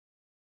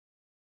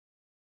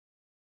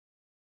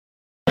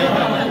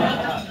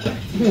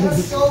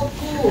That's so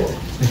cool.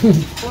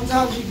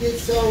 Sometimes you get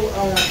so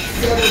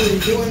settled in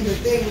doing the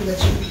thing that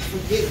you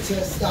forget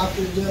to stop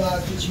and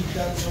realize what you've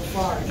done so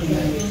far.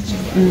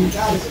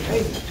 God is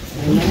amazing.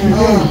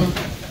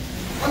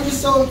 I'm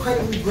just so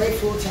incredibly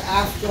grateful to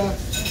AAFCA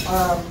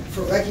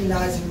for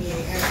recognizing me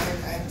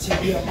and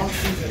to be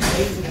amongst these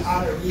amazing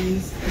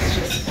honorees. It's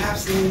just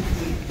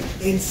absolutely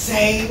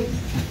insane.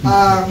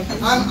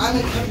 I'm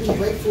incredibly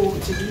grateful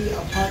to be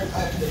a part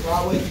of the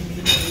Broadway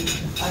community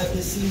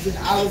this season.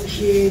 I was a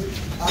kid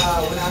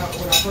when I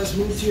first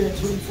moved here in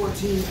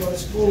 2014 to go to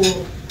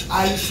school.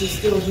 I used to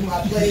still do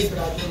my plays, but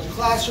I would do them in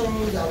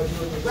classrooms, I would do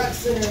them in rec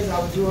centers, I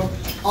would do them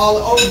all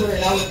over,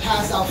 and I would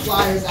pass out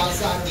flyers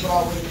outside of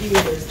Broadway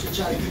theaters to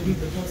try to get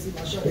people to come see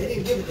my show. They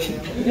didn't give it to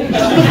them.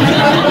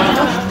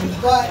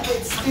 But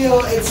it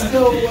still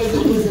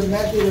was a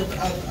method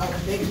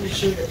of making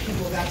sure that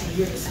people got to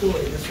hear the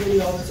story. That's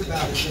really all it's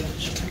about, is making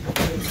sure people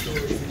hear the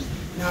stories.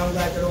 And now I'm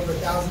glad that over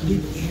 1,000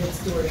 people can hear the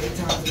story 8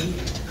 times a week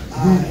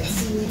and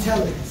see me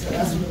tell it, so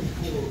that's really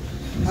cool.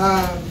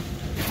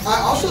 I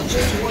also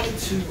just wanted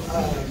to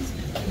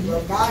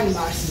remind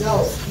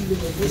myself, even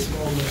in this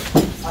moment,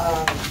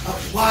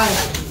 of why I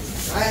do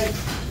this, right?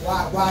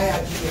 Why I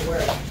do the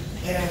work.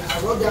 And I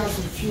wrote down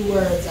some few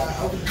words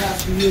over the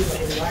past few years. I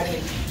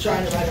was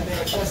trying to write a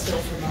manifesto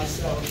for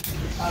myself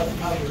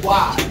of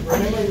why,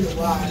 remembering the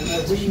why, no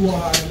matter where you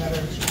are, no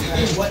matter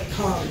what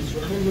comes,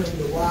 remembering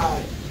the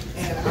why.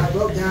 And I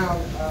wrote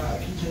down a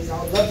few things. I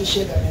would love to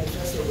share that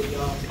manifesto with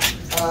y'all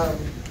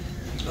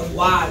of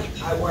why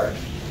I work.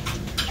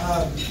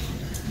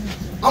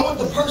 I want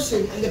the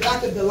person in the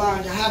back of the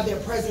line to have their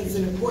presence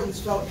and importance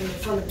felt in the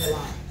front of the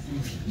line.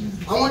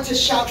 I want to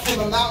shout from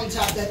a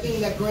mountaintop that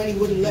thing that Granny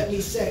wouldn't let me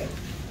say.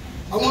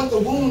 I want the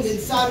wound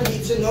inside of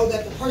me to know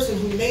that the person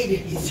who made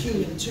it is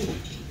human too.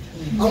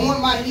 I want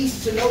my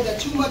niece to know that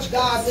too much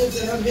God lives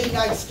in her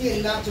midnight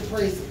skin not to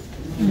praise it.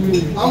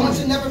 I want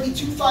to never be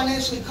too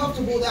financially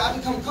comfortable that I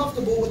become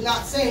comfortable with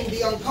not saying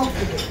the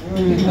uncomfortable.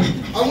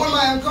 I want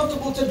my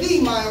uncomfortable to be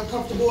my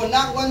uncomfortable and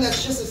not one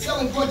that's just a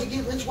selling point to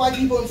get rich white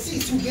people in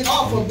seats who get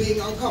off on being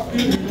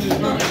uncomfortable.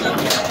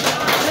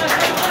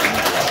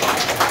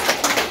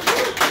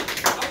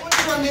 I want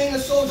to remain a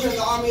soldier in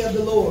the army of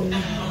the Lord.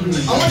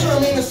 I want to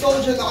remain a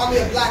soldier in the army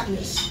of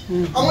blackness.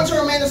 I want to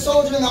remain a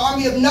soldier in the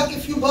army of knuck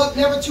if you buck,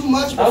 never too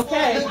much.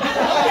 Okay.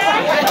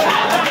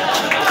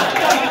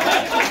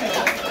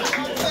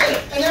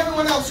 And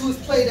everyone else who has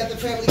played at the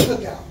family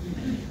cookout.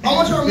 I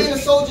want to remain a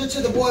soldier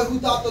to the boy who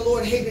thought the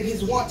Lord hated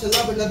his want to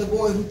love another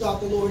boy who thought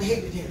the Lord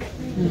hated him.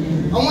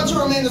 I want to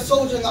remain a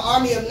soldier in the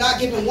army of not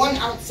giving 1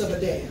 ounce of a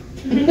damn.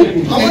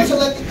 I want to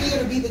let the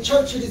theater be the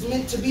church it is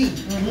meant to be.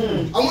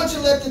 I want to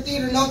let the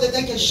theater know that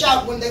they can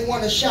shout when they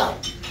want to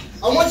shout.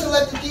 I want to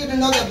let the theater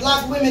know that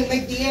black women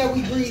make the air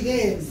we breathe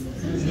in.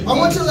 I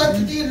want to let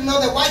the theater know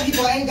that white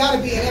people ain't got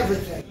to be in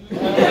everything.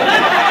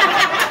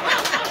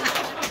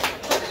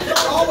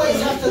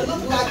 Always have to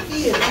look like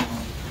theater.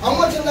 I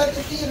want to let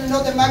the theater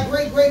know that my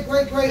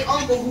great-great-great-great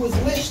uncle who was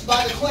lynched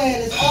by the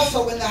Klan is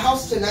also in the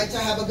house tonight to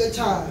have a good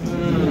time.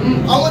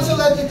 I want to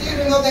let the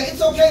theater know that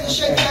it's okay to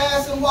shake your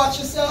ass and watch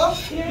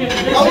yourself.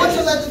 I want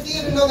to let the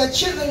theater know that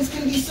chitlins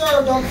can be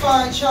served on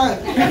fine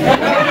china.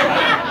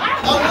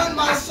 I want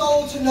my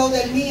soul to know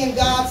that me and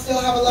God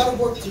still have a lot of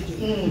work to do.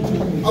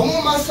 I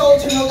want my soul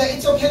to know that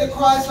it's okay to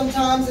cry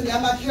sometimes and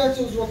that my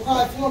characters will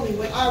cry for me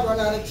when I run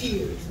out of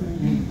tears.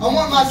 I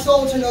want my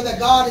soul to know that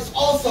God is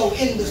also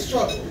in the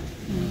struggle.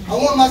 I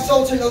want my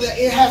soul to know that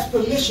it has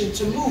permission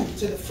to move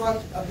to the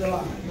front of the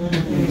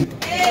line.